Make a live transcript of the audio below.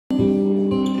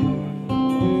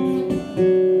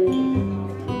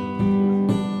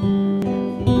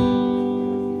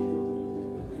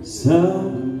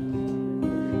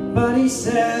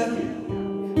said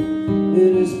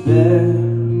it is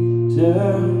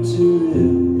better to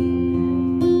live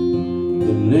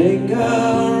than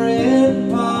linger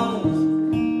in ponds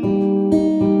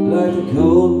like a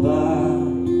cold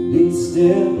body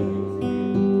still.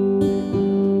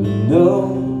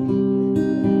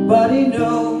 Nobody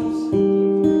knows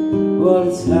what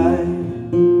it's like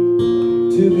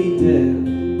to be dead.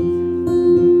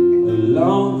 The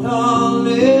long thought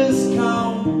is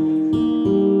come,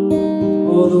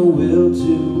 or the will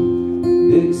to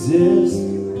exist.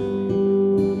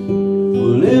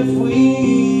 Well, if we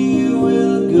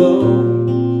will go,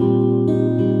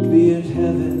 be it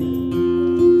heaven,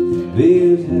 be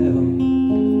it hell,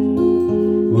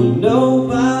 well,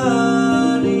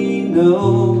 nobody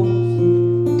knows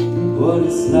what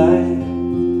it's like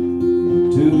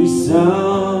to be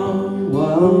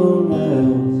someone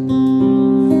else.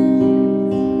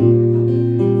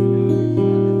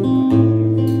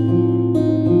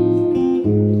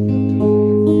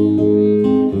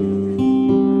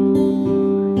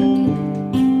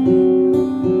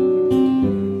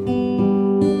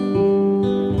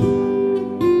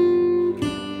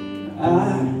 I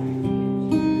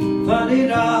find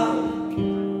it hard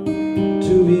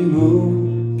to be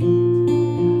moved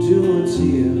to a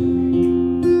tear,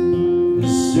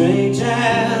 as strange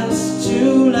as to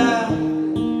laugh,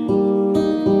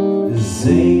 as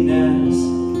sane as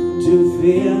to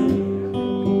fear.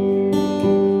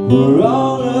 For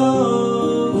all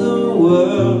of the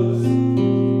words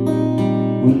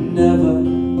we're never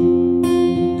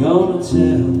gonna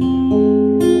tell,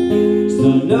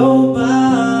 still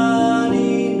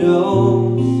nobody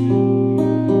knows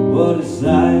what it's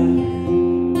like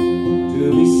to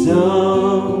be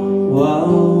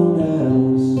someone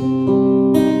else.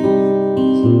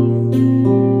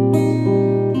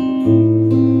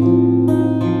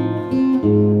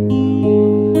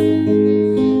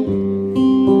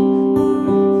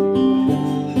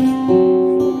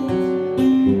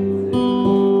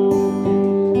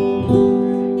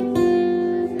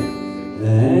 The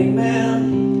hangman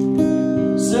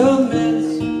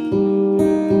submits,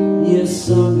 yes,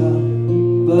 sung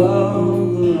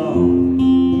above the law.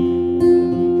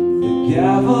 The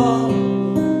gavel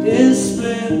is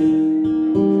split,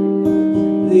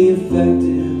 the effect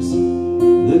is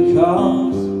the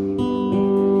cause.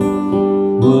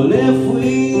 Well, if we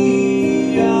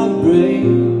are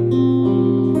brave,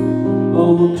 or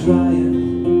we're crying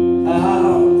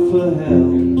out for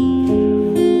help,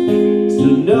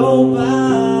 still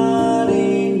nobody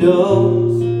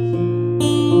knows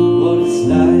what it's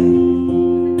like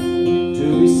to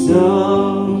be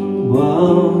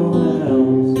someone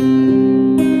else.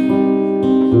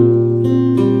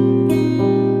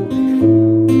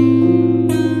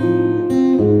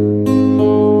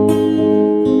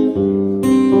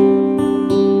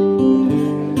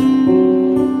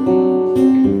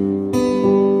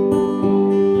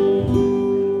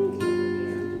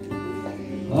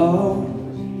 All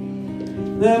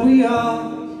that we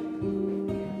are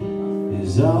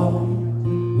is all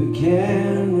we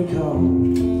can recall.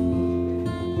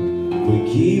 We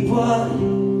keep what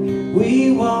we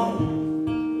want,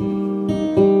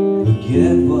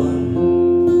 forget what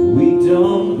we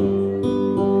don't.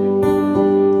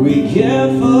 We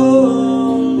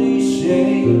carefully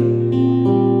shame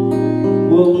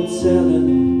what we're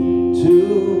telling to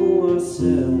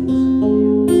ourselves,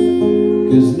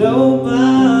 'cause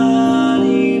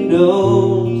nobody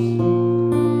knows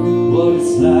what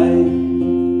it's like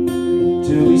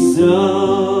to be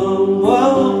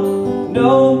someone.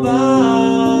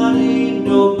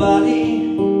 Nobody,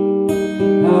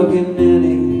 how can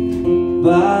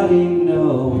anybody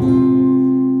know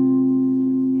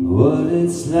what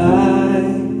it's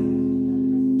like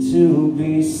to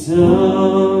be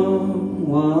someone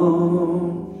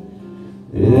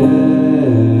else?